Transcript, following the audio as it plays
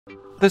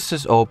This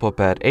is Oppo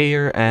Pad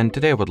Air, and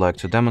today I would like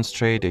to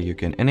demonstrate that you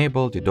can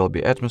enable the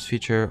Dolby Atmos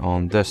feature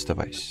on this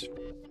device.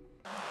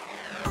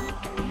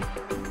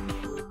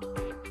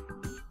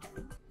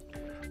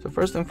 So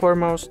first and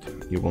foremost,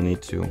 you will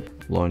need to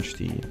launch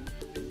the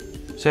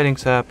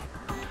Settings app,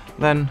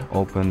 then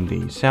open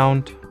the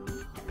Sound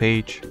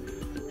page.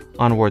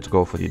 Onwards,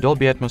 go for the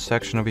Dolby Atmos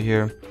section over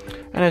here.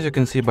 And as you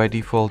can see, by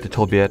default, the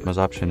Dolby Atmos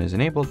option is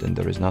enabled and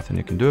there is nothing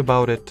you can do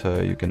about it.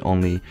 You can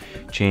only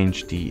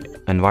change the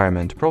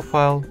environment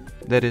profile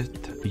that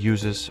it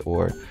uses,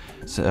 or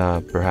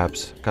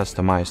perhaps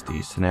customize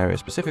the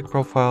scenario-specific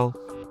profile.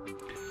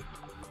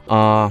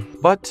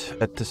 But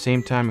at the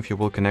same time, if you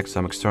will connect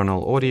some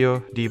external audio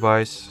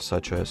device,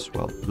 such as,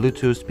 well,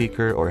 Bluetooth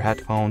speaker or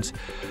headphones,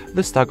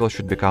 this toggle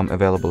should become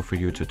available for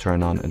you to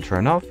turn on and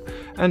turn off.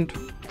 And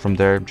from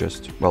there,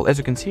 just, well, as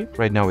you can see,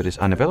 right now it is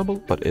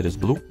unavailable, but it is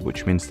blue,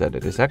 which means that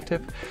it is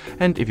active.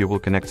 And if you will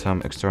connect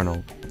some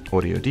external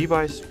audio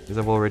device, as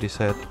I've already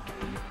said,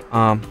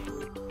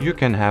 you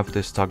can have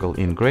this toggle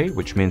in gray,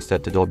 which means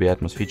that the Dolby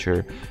Atmos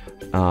feature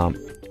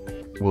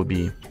will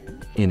be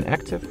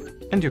inactive.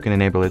 And you can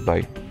enable it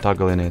by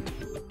toggling it,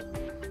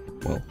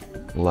 well,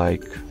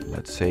 like,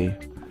 let's say,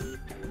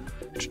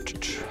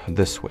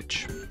 this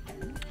switch.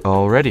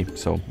 Alrighty,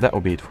 so that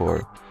will be it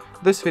for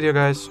this video,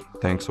 guys.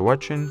 Thanks for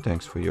watching,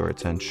 thanks for your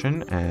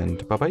attention,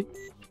 and bye-bye.